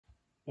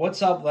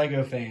What's up,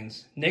 LEGO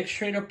fans? Nick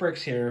Straight Up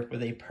Bricks here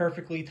with a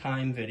perfectly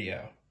timed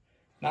video.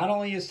 Not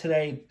only is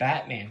today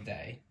Batman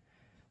Day,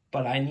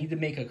 but I need to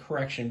make a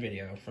correction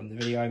video from the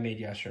video I made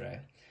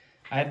yesterday.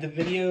 I have the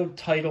video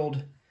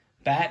titled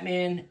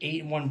Batman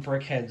 8-in-1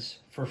 Brickheadz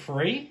for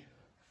free.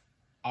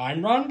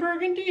 I'm Ron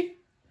Burgundy.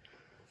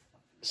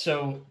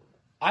 So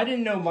I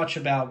didn't know much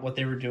about what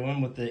they were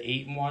doing with the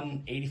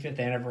 8-in-1 85th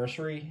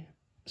anniversary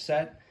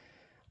set.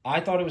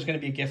 I thought it was going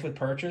to be a gift with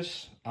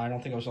purchase. I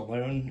don't think I was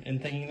alone in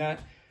thinking that.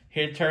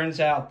 It turns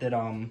out that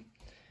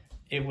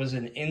it was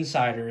an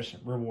insider's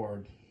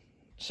reward.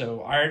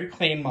 So I already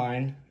claimed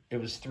mine. It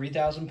was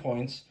 3,000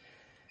 points.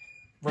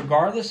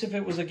 Regardless if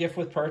it was a gift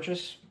with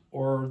purchase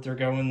or they're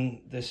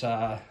going this,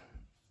 I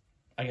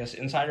guess,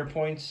 insider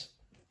points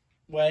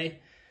way,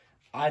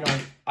 I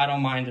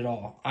don't mind at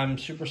all. I'm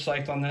super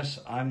psyched on this.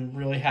 I'm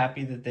really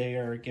happy that they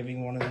are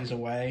giving one of these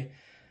away.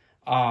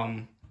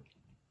 In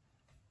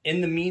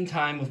the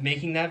meantime of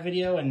making that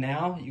video, and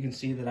now you can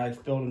see that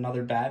I've built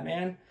another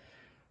Batman.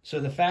 So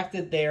the fact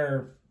that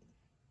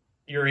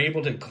you're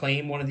able to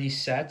claim one of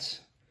these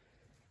sets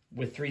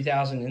with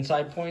 3,000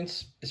 inside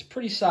points is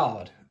pretty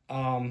solid.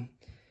 I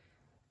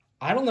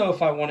don't know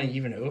if I want to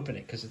even open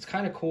it because it's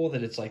kind of cool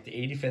that it's like the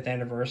 85th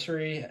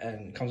anniversary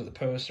and it comes with a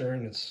poster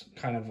and it's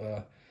kind of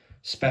a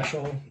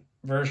special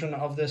version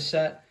of this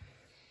set.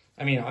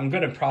 I mean, I'm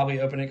going to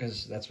probably open it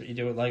because that's what you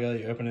do with LEGO.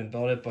 You open it and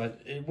build it.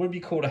 But it would be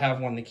cool to have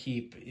one to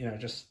keep, you know,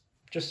 just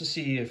to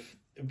see if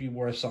it would be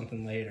worth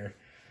something later.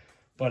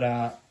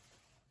 But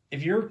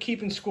if you're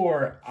keeping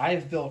score,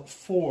 I've built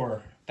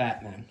 4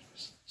 Batman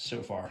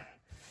so far.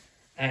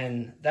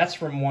 And that's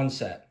from one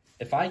set.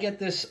 If I get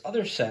this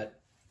other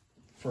set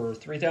for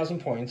 3,000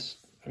 points,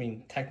 I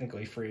mean,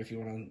 technically free if you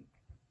want to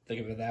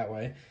think of it that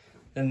way,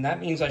 then that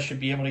means I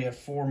should be able to get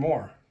 4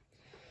 more.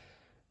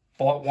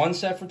 Bought one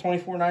set for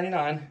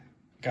 $24.99,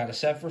 got a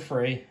set for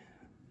free.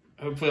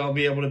 Hopefully I'll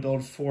be able to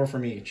build 4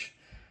 from each.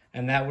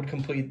 And that would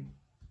complete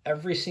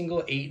every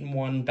single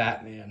 8-in-1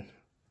 Batman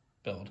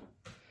build.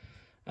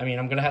 I mean,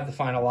 I'm going to have to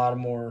find a lot of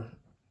more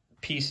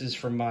pieces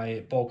from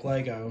my bulk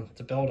LEGO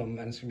to build them,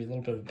 and it's going to be a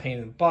little bit of a pain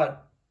in the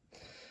butt.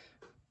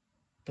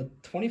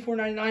 But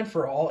 $24.99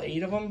 for all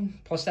 8 of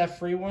them, plus that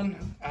free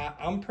one,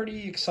 I'm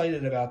pretty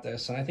excited about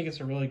this, and I think it's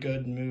a really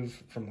good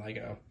move from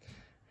LEGO.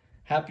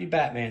 Happy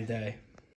Batman Day.